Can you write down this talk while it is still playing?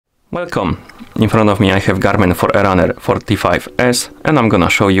Welcome! In front of me I have Garmin Forerunner 45S and I'm gonna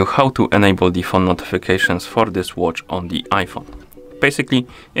show you how to enable the phone notifications for this watch on the iPhone. Basically,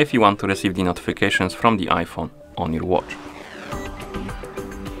 if you want to receive the notifications from the iPhone on your watch.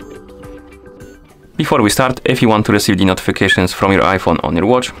 Before we start, if you want to receive the notifications from your iPhone on your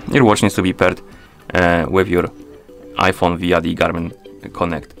watch needs to be paired with your iPhone via the Garmin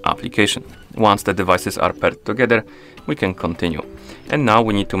Connect application. Once the devices are paired together, we can continue. And now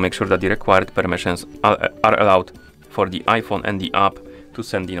we need to make sure that the required permissions are allowed for the iPhone and the app to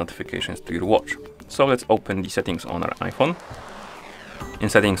send the notifications to your watch. So let's open the settings on our iPhone. In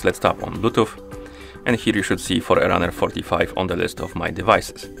settings, let's tap on Bluetooth. And here you should see Forerunner 45 on the list of my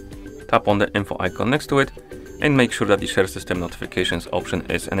devices. Tap on the info icon next to it and make sure that the share system notifications option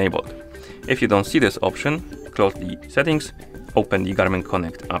is enabled. If you don't see this option, close the settings, open the Garmin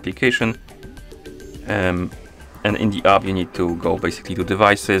Connect application, and in the app you need to go basically to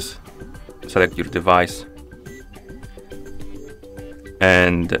devices, select your device,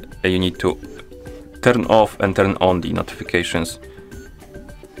 and you need to turn off and turn on the notifications.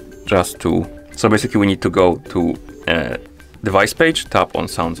 So basically we need to go to device page, tap on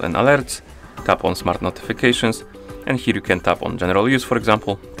sounds and alerts, tap on smart notifications, and here you can tap on general use, for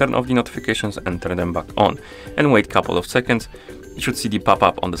example, turn off the notifications and turn them back on, and wait a couple of seconds. You should see the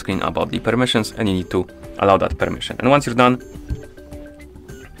pop-up on the screen about the permissions, and you need to allow that permission. And once you're done,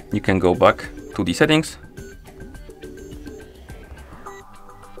 you can go back to the settings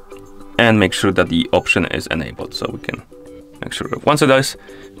and make sure that the option is enabled. So we can make sure that once it does,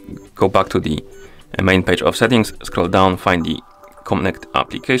 go back to the main page of settings, scroll down, find the Connect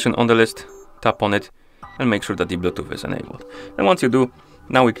application on the list, tap on it, and make sure that the Bluetooth is enabled. And once you do,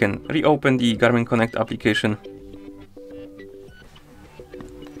 now we can reopen the Garmin Connect application.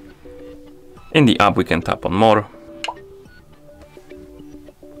 In the app, we can tap on More,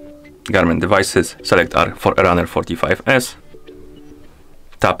 Garmin Devices, select our Forerunner 45S,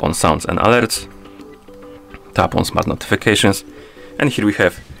 tap on Sounds and Alerts, tap on Smart Notifications, and here we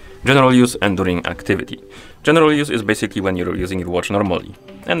have General Use and During Activity. General Use is basically when you're using your watch normally,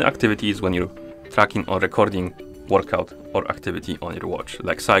 and Activity is when you're tracking or recording workout or activity on your watch,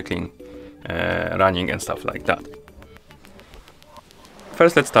 like cycling, running and stuff like that.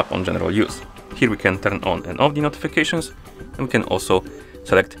 First, let's tap on General Use. Here we can turn on and off the notifications, and we can also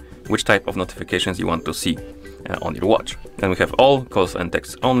select which type of notifications you want to see on your watch. Then we have all, calls and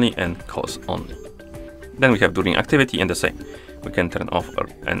texts only, and calls only. Then we have during activity, and the same. We can turn off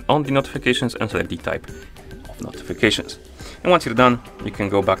and on the notifications and select the type of notifications. And once you're done, you can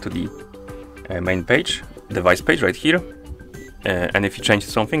go back to the main page, device page right here. And if you change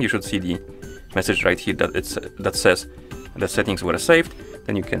something, you should see the message right here that says the settings were saved.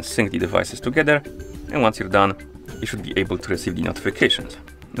 Then you can sync the devices together, and once you're done, you should be able to receive the notifications.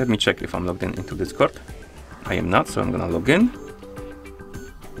 Let me check if I'm logged in into Discord. I am not, so I'm gonna log in.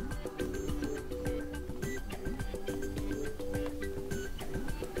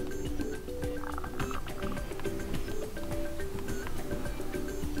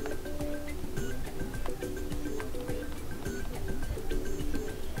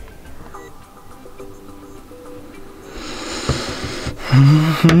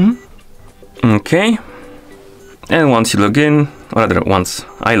 Okay, and once you log in, or rather once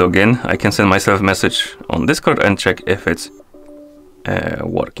I log in, I can send myself a message on Discord and check if it's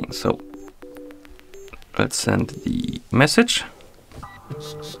working. So let's send the message.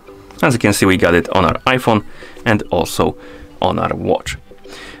 As you can see, we got it on our iPhone and also on our watch.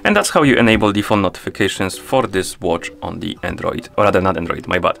 And that's how you enable the phone notifications for this watch on the Android, or rather not Android,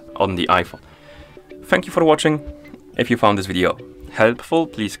 my bad, on the iPhone. Thank you for watching. If you found this video helpful,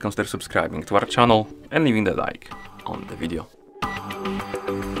 please consider subscribing to our channel and leaving the like on the video.